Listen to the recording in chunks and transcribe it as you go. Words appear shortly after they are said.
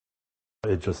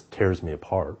It just tears me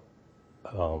apart.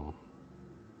 The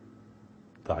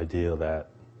idea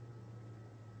that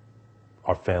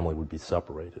our family would be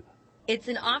separated. It's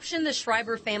an option the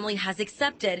Schreiber family has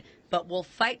accepted, but will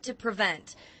fight to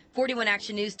prevent. 41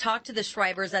 Action News talked to the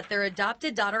Schreibers at their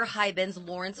adopted daughter Hyben's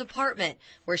Lawrence apartment,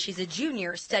 where she's a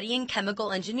junior studying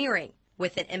chemical engineering,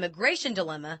 with an immigration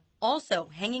dilemma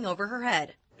also hanging over her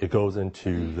head. It goes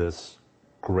into this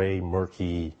gray,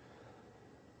 murky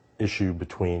issue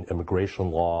between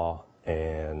immigration law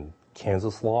and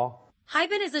Kansas law.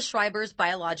 Hyben is a Schreiber's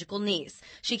biological niece.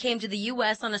 She came to the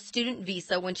U.S. on a student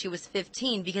visa when she was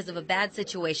 15 because of a bad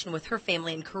situation with her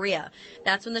family in Korea.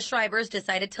 That's when the Schreibers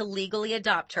decided to legally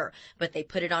adopt her, but they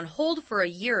put it on hold for a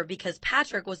year because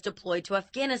Patrick was deployed to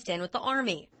Afghanistan with the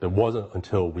Army. It wasn't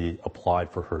until we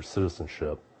applied for her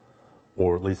citizenship,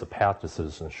 or at least a path to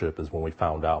citizenship, is when we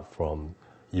found out from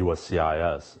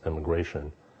USCIS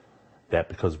immigration that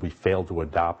because we failed to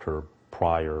adopt her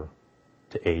prior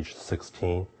to age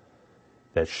 16,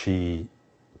 that she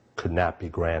could not be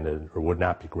granted or would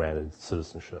not be granted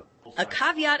citizenship. A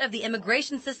caveat of the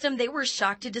immigration system they were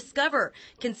shocked to discover,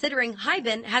 considering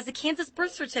Hyben has a Kansas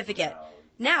birth certificate.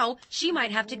 Now she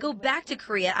might have to go back to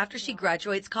Korea after she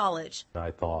graduates college.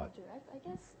 I thought,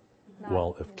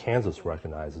 well, if Kansas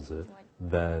recognizes it,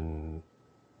 then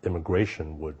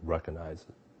immigration would recognize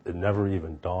it. It never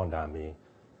even dawned on me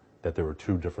that there were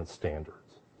two different standards.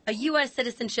 A U.S.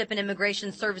 Citizenship and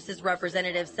Immigration Services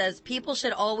representative says people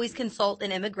should always consult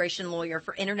an immigration lawyer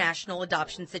for international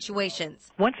adoption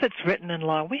situations. Once it's written in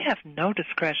law, we have no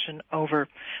discretion over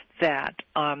that.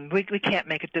 We can't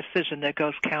make a decision that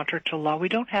goes counter to law. We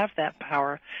don't have that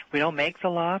power. We don't make the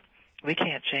law. We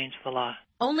can't change the law.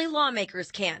 Only lawmakers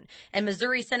can. And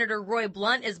Missouri Senator Roy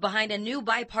Blunt is behind a new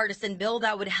bipartisan bill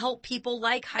that would help people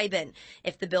like Hyben.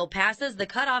 If the bill passes, the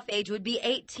cutoff age would be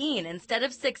 18 instead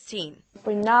of 16.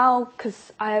 For now,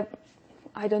 because I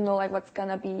don't know what's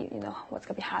gonna be, what's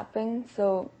gonna be happening.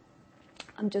 So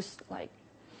I'm just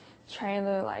trying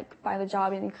to find a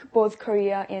job in both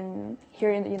Korea and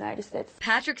here in the United States.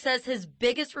 Patrick says his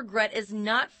biggest regret is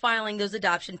not filing those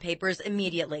adoption papers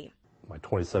immediately. My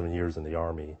 27 years in the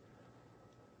Army,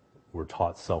 we're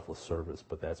taught selfless service,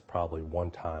 but that's probably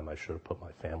one time I should have put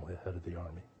my family ahead of the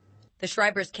Army. The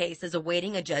Schreibers case is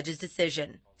awaiting a judge's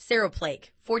decision. Sarah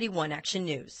Plake, 41 Action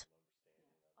News.